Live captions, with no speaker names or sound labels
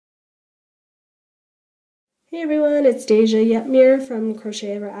Hey everyone, it's Deja Yetmir from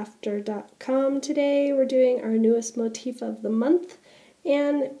CrochetEverAfter.com. Today we're doing our newest motif of the month,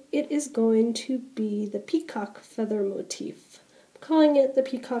 and it is going to be the peacock feather motif. I'm calling it the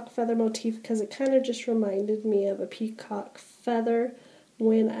peacock feather motif because it kind of just reminded me of a peacock feather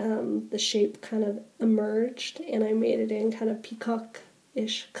when the shape kind of emerged, and I made it in kind of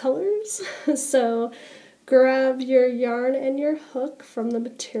peacock-ish colors. So grab your yarn and your hook from the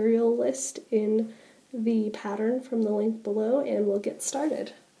material list in the pattern from the link below and we'll get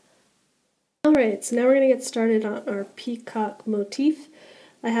started. Alright, so now we're going to get started on our peacock motif.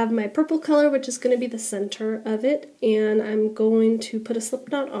 I have my purple color, which is going to be the center of it, and I'm going to put a slip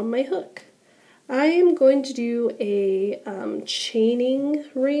knot on my hook. I am going to do a chaining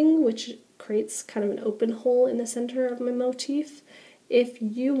ring, which creates kind of an open hole in the center of my motif. If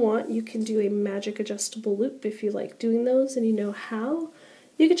you want, you can do a magic adjustable loop if you like doing those and you know how.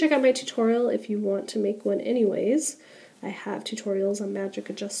 You can check out my tutorial if you want to make one anyways. I have tutorials on magic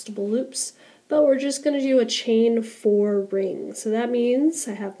adjustable loops, but we're just going to do a chain 4 ring. So that means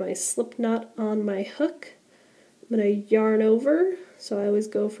I have my slip knot on my hook. I'm going to yarn over, so I always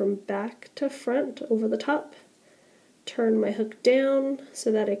go from back to front over the top. Turn my hook down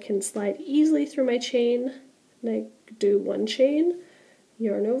so that I can slide easily through my chain. And I do 1 chain,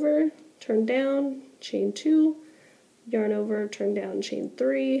 yarn over, turn down, chain 2, yarn over, turn down, chain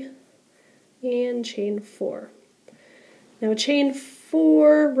 3, and chain 4. Now a chain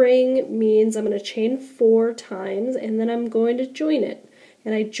 4 ring means I'm going to chain 4 times and then I'm going to join it.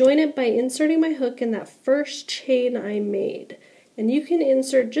 And I join it by inserting my hook in that first chain I made. And you can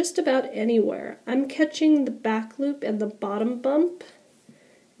insert just about anywhere. I'm catching the back loop and the bottom bump.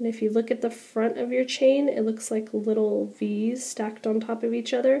 And if you look at the front of your chain, it looks like little V's stacked on top of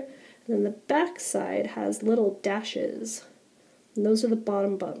each other. And then the back side has little dashes, and those are the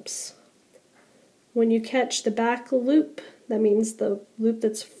bottom bumps. When you catch the back loop, that means the loop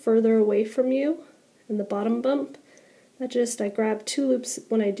that's further away from you, and the bottom bump, I grab 2 loops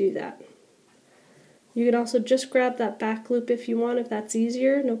when I do that. You can also just grab that back loop if you want, if that's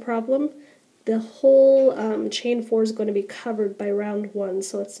easier, no problem. The whole chain 4 is going to be covered by round 1,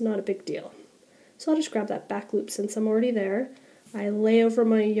 so it's not a big deal. So I'll just grab that back loop since I'm already there. I lay over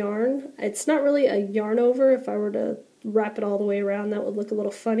my yarn. It's not really a yarn over. If I were to wrap it all the way around, that would look a little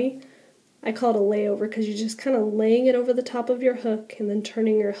funny. I call it a layover because you're just kind of laying it over the top of your hook and then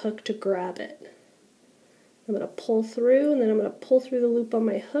turning your hook to grab it. I'm going to pull through, and then I'm going to pull through the loop on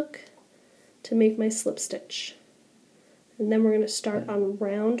my hook to make my slip stitch. And then we're going to start on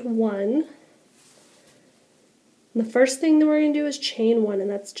round 1. And the first thing that we're going to do is chain 1, and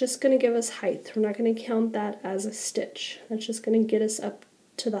that's just going to give us height. We're not going to count that as a stitch. That's just going to get us up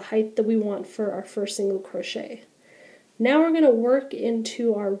to the height that we want for our first single crochet. Now we're going to work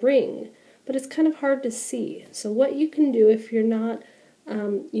into our ring, but it's kind of hard to see. So what you can do if you're not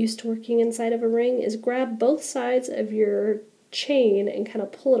used to working inside of a ring is grab both sides of your chain and kind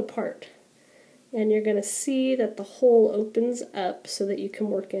of pull it apart. And you're going to see that the hole opens up so that you can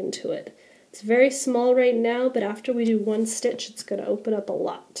work into it. It's very small right now, but after we do 1 stitch, it's going to open up a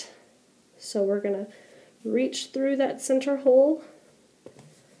lot. So we're going to reach through that center hole,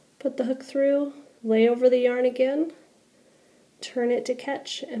 put the hook through, lay over the yarn again, turn it to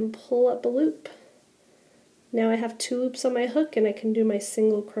catch, and pull up a loop. Now I have 2 loops on my hook and I can do my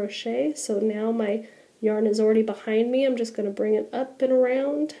single crochet. So now my yarn is already behind me. I'm just going to bring it up and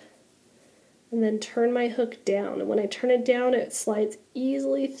around and then turn my hook down. And when I turn it down, it slides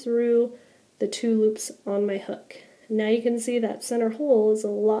easily through the 2 loops on my hook. Now you can see that center hole is a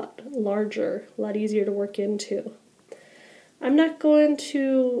lot larger, a lot easier to work into. I'm not going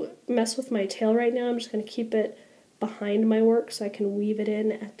to mess with my tail right now. I'm just going to keep it behind my work so I can weave it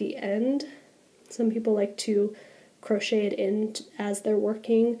in at the end. Some people like to crochet it in as they're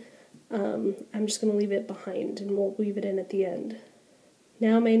working. I'm just going to leave it behind and we'll weave it in at the end.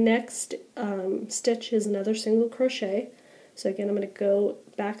 Now my next stitch is another single crochet. So again, I'm going to go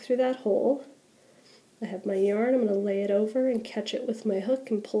back through that hole. I have my yarn, I'm going to lay it over and catch it with my hook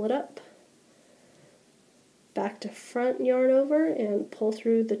and pull it up. Back to front, yarn over, and pull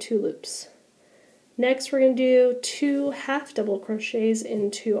through the 2 loops. Next we're going to do 2 half double crochets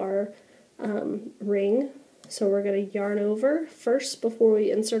into our ring. So we're going to yarn over first before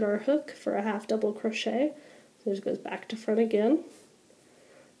we insert our hook for a half double crochet. So it just goes back to front again.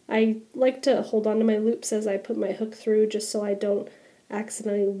 I like to hold on to my loops as I put my hook through just so I don't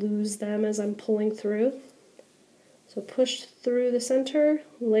accidentally lose them as I'm pulling through. So push through the center,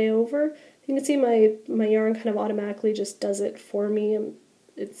 lay over. You can see my yarn kind of automatically just does it for me.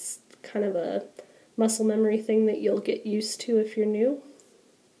 It's kind of a muscle memory thing that you'll get used to if you're new.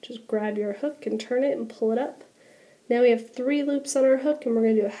 Just grab your hook and turn it and pull it up. Now we have 3 loops on our hook, and we're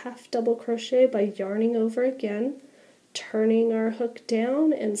going to do a half double crochet by yarning over again, turning our hook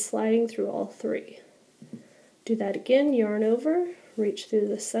down and sliding through all 3. Do that again, yarn over, reach through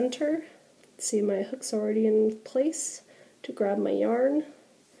the center. See, my hook's already in place. To grab my yarn,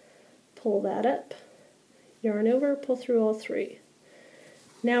 pull that up, yarn over, pull through all 3.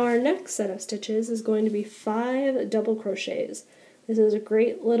 Now our next set of stitches is going to be 5 double crochets. This is a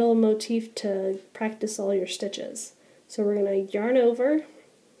great little motif to practice all your stitches. So we're going to yarn over.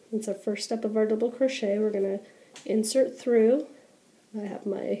 It's our first step of our double crochet. We're going to insert through. I have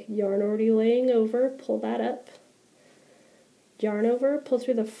my yarn already laying over, pull that up. Yarn over, pull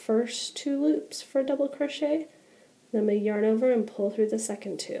through the first 2 loops for double crochet. Then I'm going to yarn over and pull through the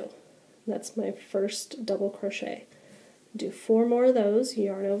second 2. That's my first double crochet. Do 4 more of those,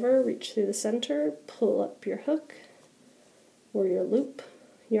 yarn over, reach through the center, pull up your hook or your loop,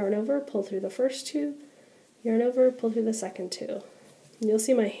 yarn over, pull through the first 2, yarn over, pull through the second 2. And you'll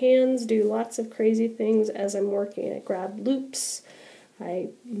see my hands do lots of crazy things as I'm working. I grab loops, I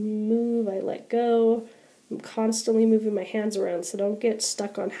move, I let go. I'm constantly moving my hands around, so don't get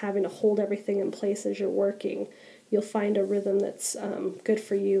stuck on having to hold everything in place as you're working. You'll find a rhythm that's good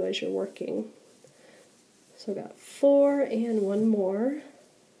for you as you're working. So I've got 4 and 1 more.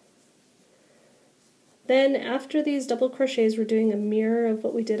 Then after these double crochets, we're doing a mirror of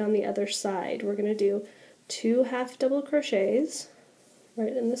what we did on the other side. We're going to do 2 half double crochets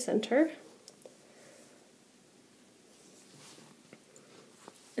right in the center.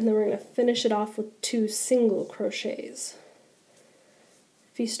 And then we're going to finish it off with 2 single crochets.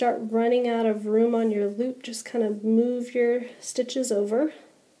 If you start running out of room on your loop, just kind of move your stitches over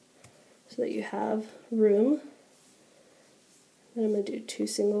so that you have room. Then I'm going to do 2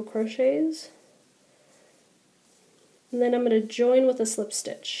 single crochets. And then I'm going to join with a slip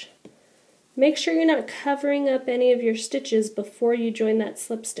stitch. Make sure you're not covering up any of your stitches before you join that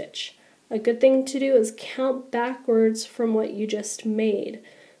slip stitch. A good thing to do is count backwards from what you just made.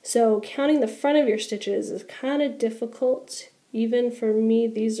 So counting the front of your stitches is kind of difficult. Even for me,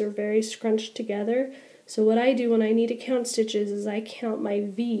 these are very scrunched together. So what I do when I need to count stitches is I count my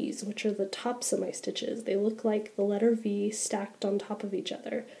V's, which are the tops of my stitches. They look like the letter V stacked on top of each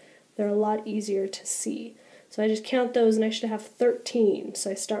other. They're a lot easier to see. So I just count those, and I should have 13.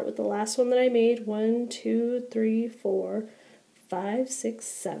 So I start with the last one that I made. 1, 2, 3, 4, 5, 6,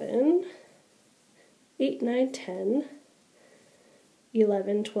 7, 8, 9, 10,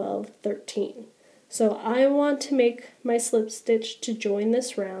 11, 12, 13. So I want to make my slip stitch to join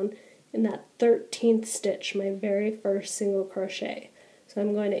this round in that 13th stitch, my very first single crochet. So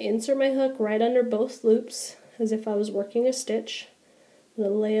I'm going to insert my hook right under both loops as if I was working a stitch. I'm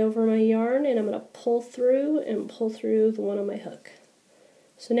going to lay over my yarn, and I'm going to pull through and pull through the one on my hook.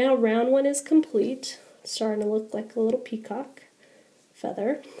 So now round 1 is complete. It's starting to look like a little peacock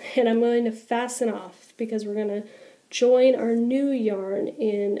feather, and I'm going to fasten off because we're going to join our new yarn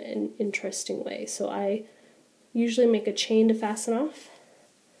in an interesting way. So I usually make a chain to fasten off.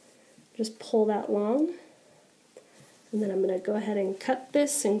 Just pull that long, and then I'm going to go ahead and cut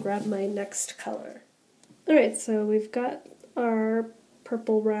this and grab my next color. Alright, so we've got our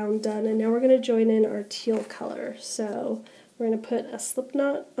purple round done, and now we're going to join in our teal color. So we're going to put a slip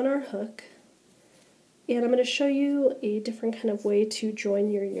knot on our hook, and I'm going to show you a different kind of way to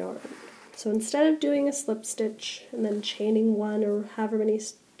join your yarn. So instead of doing a slip stitch and then chaining 1 or however many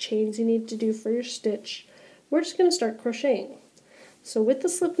chains you need to do for your stitch, we're just going to start crocheting. So with the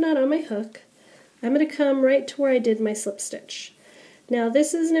slip knot on my hook, I'm going to come right to where I did my slip stitch. Now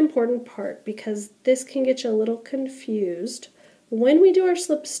this is an important part because this can get you a little confused. When we do our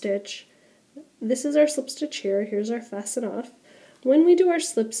slip stitch, this is our slip stitch here, here's our fasten off. When we do our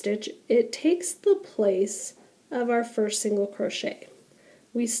slip stitch, it takes the place of our first single crochet.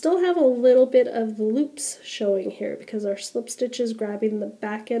 We still have a little bit of the loops showing here because our slip stitch is grabbing the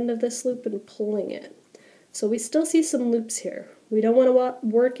back end of this loop and pulling it. So we still see some loops here. We don't want to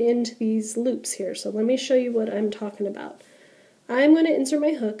work into these loops here, so let me show you what I'm talking about. I'm going to insert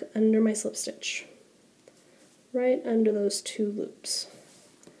my hook under my slip stitch, right under those 2 loops.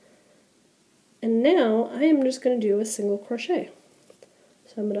 And now I am just going to do a single crochet.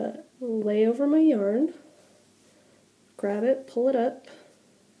 So I'm going to lay over my yarn, grab it, pull it up,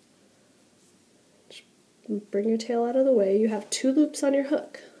 bring your tail out of the way. You have 2 loops on your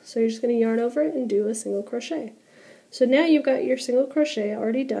hook, so you're just going to yarn over it and do a single crochet. So now you've got your single crochet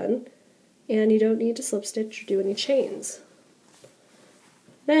already done, and you don't need to slip stitch or do any chains.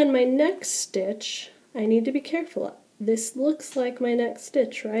 Then my next stitch, I need to be careful of. This looks like my next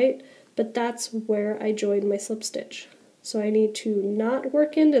stitch, right? But that's where I joined my slip stitch. So I need to not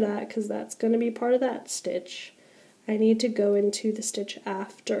work into that because that's going to be part of that stitch. I need to go into the stitch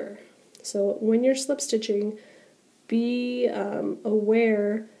after. So when you're slip stitching, be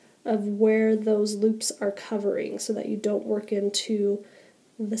aware of where those loops are covering so that you don't work into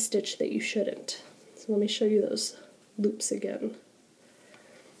the stitch that you shouldn't. So let me show you those loops again.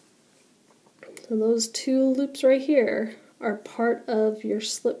 So those two loops right here are part of your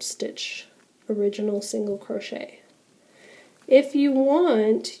slip stitch original single crochet. If you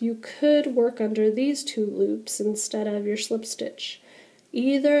want, you could work under these two loops instead of your slip stitch.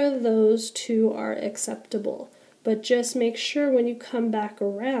 Either of those two are acceptable, but just make sure when you come back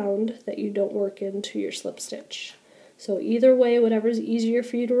around that you don't work into your slip stitch. So either way, whatever's easier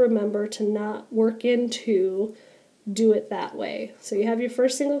for you to remember to not work into, do it that way. So you have your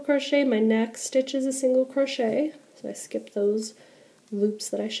first single crochet, my next stitch is a single crochet, so I skipped those loops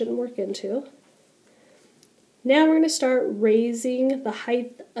that I shouldn't work into. Now we're going to start raising the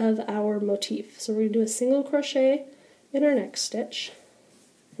height of our motif. So we're going to do a single crochet in our next stitch,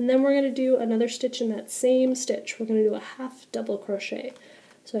 and then we're going to do another stitch in that same stitch. We're going to do a half double crochet.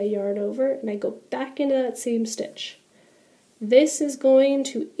 So I yarn over and I go back into that same stitch. This is going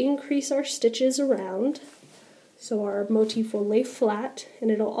to increase our stitches around, so our motif will lay flat,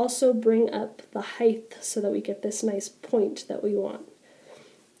 and it'll also bring up the height so that we get this nice point that we want.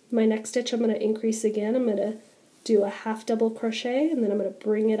 My next stitch I'm going to increase again. I'm going to do a half double crochet, and then I'm going to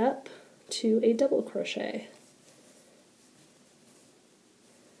bring it up to a double crochet.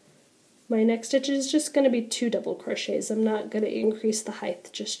 My next stitch is just going to be 2 double crochets. I'm not going to increase the height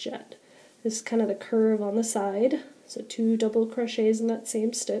just yet. This is kind of the curve on the side, so 2 double crochets in that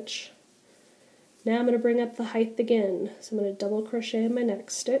same stitch. Now I'm going to bring up the height again, so I'm going to double crochet in my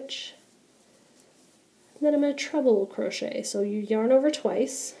next stitch, and then I'm going to treble crochet. So you yarn over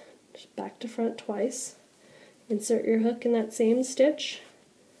twice, just back to front twice, insert your hook in that same stitch,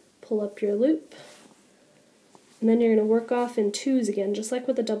 pull up your loop, and then you're going to work off in 2s again, just like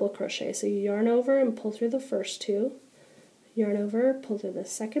with a double crochet. So you yarn over and pull through the first 2, yarn over, pull through the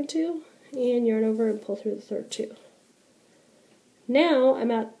second 2, and yarn over and pull through the third 2. Now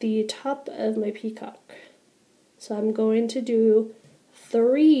I'm at the top of my peacock, so I'm going to do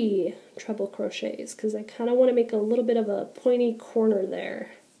 3 treble crochets because I kind of want to make a little bit of a pointy corner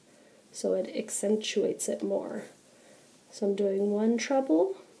there so it accentuates it more. So I'm doing 1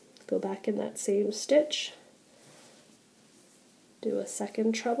 treble, go back in that same stitch, do a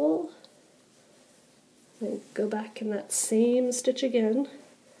second treble, then go back in that same stitch again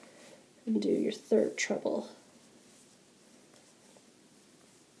and do your third treble.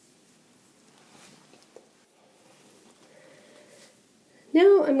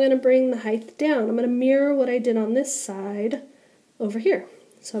 Now I'm going to bring the height down. I'm going to mirror what I did on this side over here.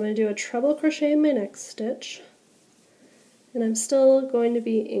 So I'm going to do a treble crochet in my next stitch, and I'm still going to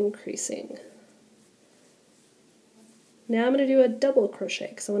be increasing. Now I'm going to do a double crochet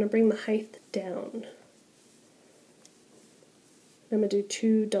because I want to bring the height down. I'm going to do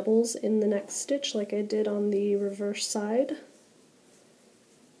 2 doubles in the next stitch like I did on the reverse side.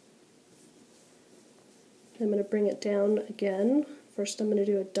 I'm going to bring it down again. First I'm going to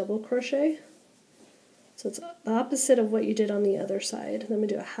do a double crochet. So it's the opposite of what you did on the other side. Then I'm going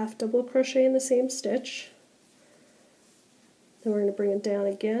to do a half double crochet in the same stitch. Then we're going to bring it down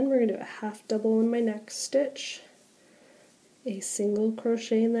again. We're going to do a half double in my next stitch, a single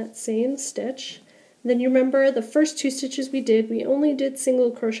crochet in that same stitch. Then you remember the first 2 stitches we did, we only did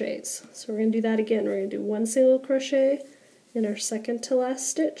single crochets. So we're going to do that again. We're going to do 1 single crochet in our second to last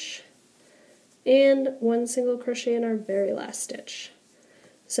stitch, and 1 single crochet in our very last stitch.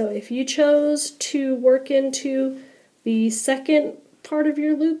 So if you chose to work into the second part of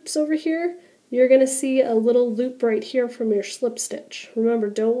your loops over here, you're going to see a little loop right here from your slip stitch. Remember,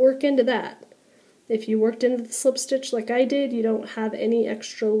 don't work into that. If you worked into the slip stitch like I did, you don't have any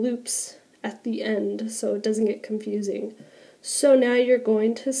extra loops at the end, so it doesn't get confusing. So now you're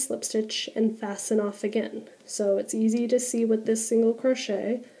going to slip stitch and fasten off again. So it's easy to see with this single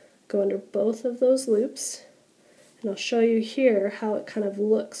crochet. Go under both of those loops, and I'll show you here how it kind of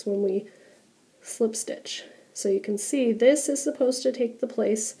looks when we slip stitch. So you can see this is supposed to take the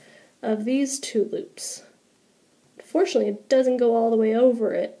place of these 2 loops. Unfortunately, it doesn't go all the way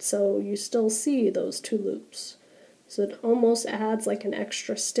over it, so you still see those 2 loops. So it almost adds like an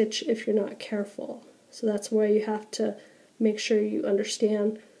extra stitch if you're not careful. So that's why you have to make sure you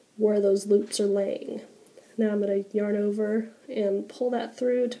understand where those loops are laying. Now I'm going to yarn over and pull that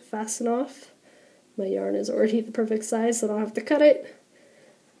through to fasten off. My yarn is already the perfect size, so I don't have to cut it.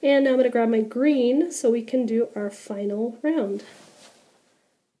 And now I'm going to grab my green so we can do our final round.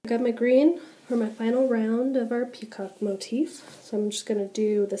 I've got my green. for my final round of our peacock motif. So I'm just going to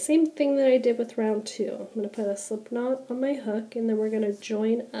do the same thing that I did with round 2. I'm going to put a slip knot on my hook, and then we're going to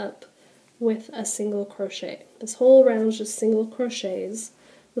join up with a single crochet. This whole round is just single crochets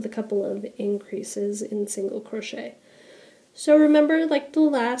with a couple of increases in single crochet. So remember, like the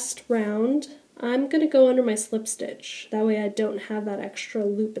last round, I'm going to go under my slip stitch. That way I don't have that extra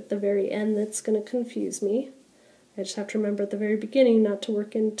loop at the very end that's going to confuse me. I just have to remember at the very beginning not to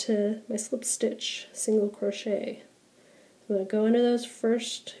work into my slip stitch single crochet. I'm going to go into those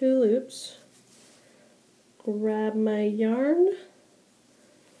first 2 loops, grab my yarn,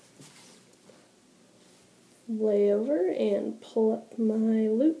 lay over and pull up my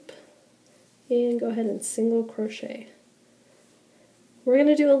loop, and go ahead and single crochet. We're going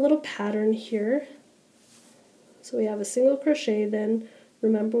to do a little pattern here. So we have a single crochet, then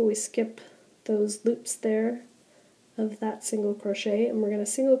remember we skip those loops there of that single crochet, and we're going to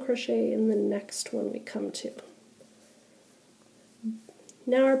single crochet in the next one we come to.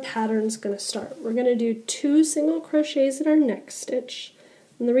 Now our pattern's going to start. We're going to do 2 single crochets in our next stitch,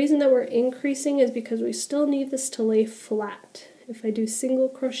 and the reason that we're increasing is because we still need this to lay flat. If I do single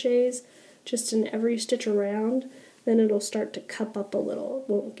crochets just in every stitch around, then it'll start to cup up a little. It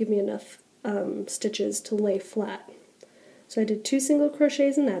won't give me enough stitches to lay flat. So I did 2 single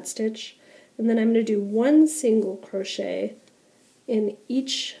crochets in that stitch, and then I'm going to do 1 single crochet in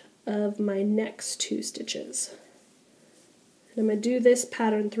each of my next 2 stitches. And I'm going to do this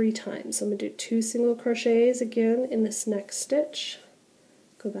pattern 3 times. So I'm going to do 2 single crochets again in this next stitch,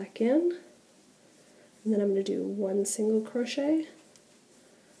 go back in, and then I'm going to do 1 single crochet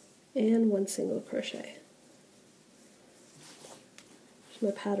and 1 single crochet. Here's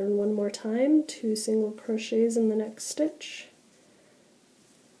my pattern one more time, 2 single crochets in the next stitch,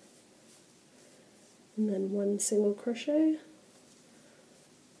 and then 1 single crochet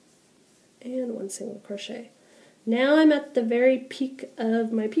and 1 single crochet. Now I'm at the very peak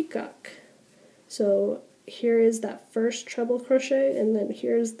of my peacock. So here is that first treble crochet, and then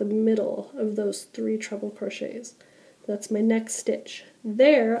here's the middle of those 3 treble crochets. That's my next stitch.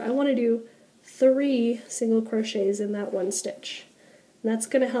 There I want to do 3 single crochets in that 1 stitch. And that's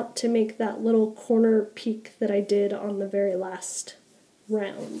going to help to make that little corner peak that I did on the very last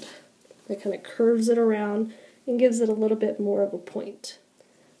round. That kind of curves it around and gives it a little bit more of a point.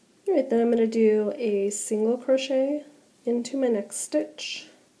 Alright, then I'm going to do a single crochet into my next stitch,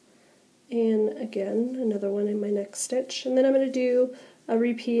 and again another one in my next stitch, and then I'm going to do a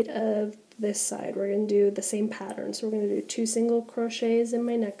repeat of this side. We're going to do the same pattern, so we're going to do 2 single crochets in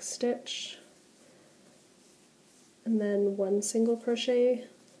my next stitch, and then 1 single crochet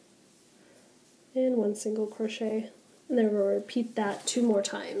and 1 single crochet, and then we'll repeat that 2 more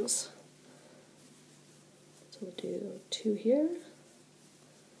times. So we'll do 2 here,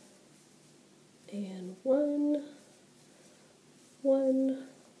 and 1,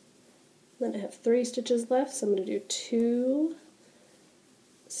 then I have 3 stitches left, so I'm going to do 2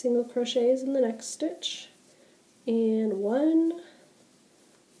 single crochets in the next stitch, and 1,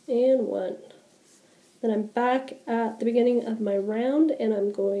 and 1. Then I'm back at the beginning of my round, and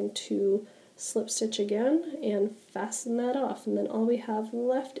I'm going to slip stitch again and fasten that off, and then all we have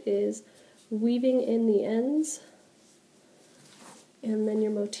left is weaving in the ends, and then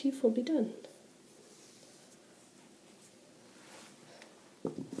your motif will be done.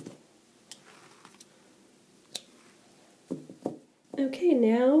 Okay,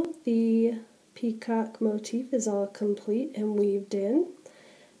 now the peacock motif is all complete and weaved in.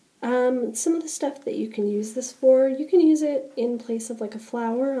 Some of the stuff that you can use this for, you can use it in place of like a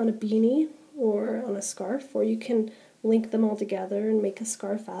flower on a beanie or on a scarf, or you can link them all together and make a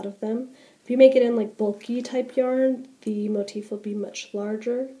scarf out of them. If you make it in like bulky type yarn, the motif will be much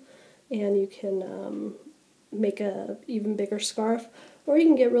larger, and you can make a even bigger scarf, or you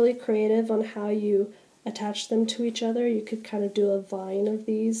can get really creative on how you attach them to each other. You could kind of do a vine of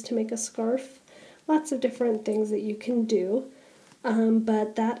these to make a scarf. Lots of different things that you can do,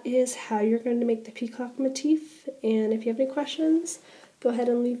 but that is how you're going to make the peacock motif. And if you have any questions, go ahead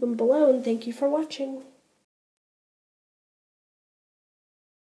and leave them below, and thank you for watching.